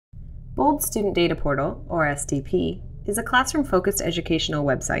BOLD Student Data Portal, or SDP, is a classroom-focused educational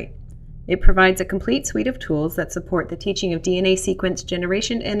website. It provides a complete suite of tools that support the teaching of DNA sequence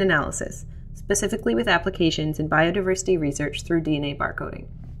generation and analysis, specifically with applications in biodiversity research through DNA barcoding.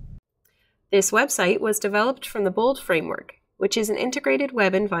 This website was developed from the BOLD framework, which is an integrated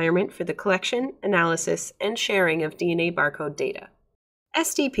web environment for the collection, analysis, and sharing of DNA barcode data.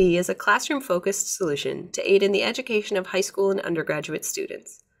 SDP is a classroom-focused solution to aid in the education of high school and undergraduate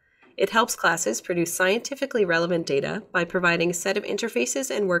students. It helps classes produce scientifically relevant data by providing a set of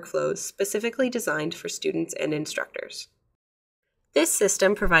interfaces and workflows specifically designed for students and instructors. This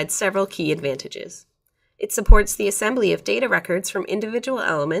system provides several key advantages. It supports the assembly of data records from individual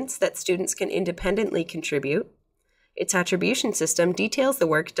elements that students can independently contribute. Its attribution system details the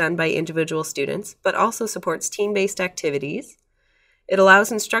work done by individual students, but also supports team-based activities. It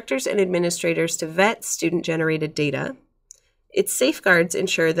allows instructors and administrators to vet student-generated data. Its safeguards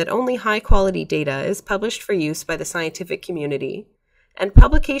ensure that only high-quality data is published for use by the scientific community, and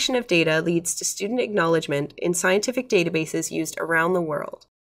publication of data leads to student acknowledgement in scientific databases used around the world.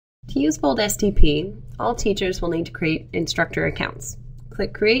 To use BOLD-SDP, all teachers will need to create instructor accounts.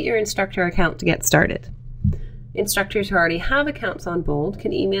 Click Create Your Instructor Account to get started. Instructors who already have accounts on BOLD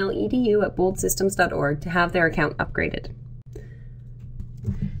can email edu@boldsystems.org to have their account upgraded.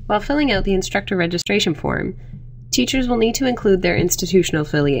 While filling out the instructor registration form, teachers will need to include their institutional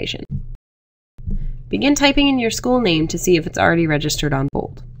affiliation. Begin typing in your school name to see if it's already registered on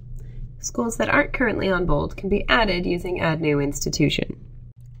BOLD. Schools that aren't currently on BOLD can be added using Add New Institution.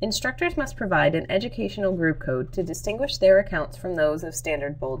 Instructors must provide an educational group code to distinguish their accounts from those of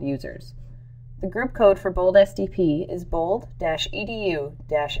standard BOLD users. The group code for BOLD-SDP is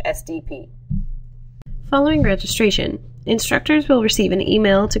BOLD-EDU-SDP. Following registration, instructors will receive an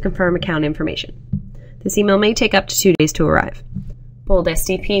email to confirm account information. This email may take up to 2 days to arrive.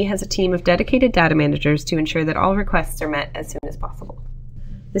 BOLD-SDP has a team of dedicated data managers to ensure that all requests are met as soon as possible.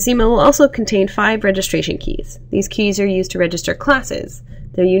 This email will also contain 5 registration keys. These keys are used to register classes.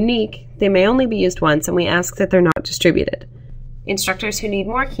 They're unique, they may only be used once, and we ask that they're not distributed. Instructors who need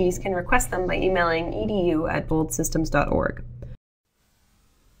more keys can request them by emailing edu@boldsystems.org.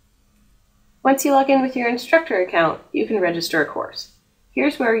 Once you log in with your instructor account, you can register a course.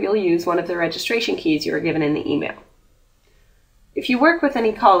 Here's where you'll use one of the registration keys you were given in the email. If you work with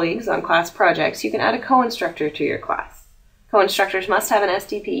any colleagues on class projects, you can add a co-instructor to your class. Co-instructors must have an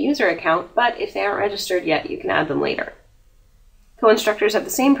SDP user account, but if they aren't registered yet, you can add them later. Co-instructors have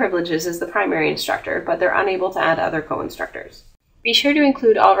the same privileges as the primary instructor, but they're unable to add other co-instructors. Be sure to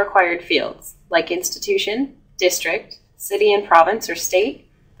include all required fields, like institution, district, city and province or state,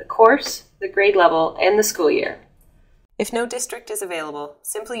 the course, the grade level, and the school year. If no district is available,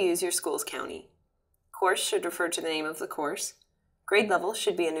 simply use your school's county. Course should refer to the name of the course. Grade level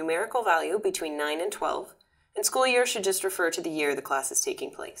should be a numerical value between 9 and 12, and school year should just refer to the year the class is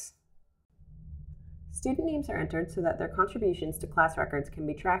taking place. Student names are entered so that their contributions to class records can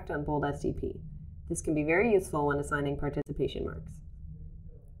be tracked on BOLD-SDP. This can be very useful when assigning participation marks.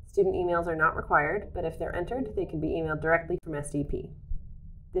 Student emails are not required, but if they're entered, they can be emailed directly from SDP.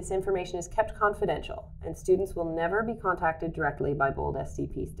 This information is kept confidential, and students will never be contacted directly by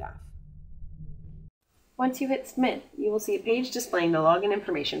BOLD-SDP staff. Once you hit Submit, you will see a page displaying the login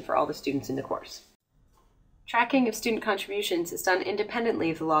information for all the students in the course. Tracking of student contributions is done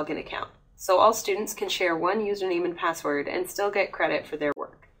independently of the login account, so all students can share one username and password and still get credit for their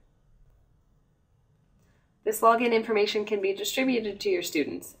work. This login information can be distributed to your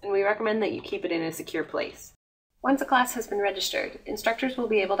students, and we recommend that you keep it in a secure place. Once a class has been registered, instructors will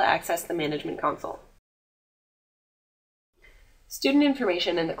be able to access the management console. Student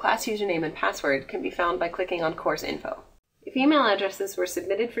information and the class username and password can be found by clicking on Course Info. If email addresses were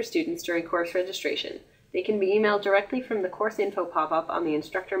submitted for students during course registration, they can be emailed directly from the Course Info pop-up on the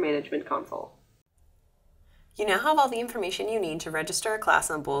Instructor Management Console. You now have all the information you need to register a class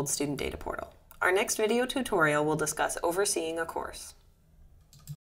on BOLD Student Data Portal. Our next video tutorial will discuss overseeing a course.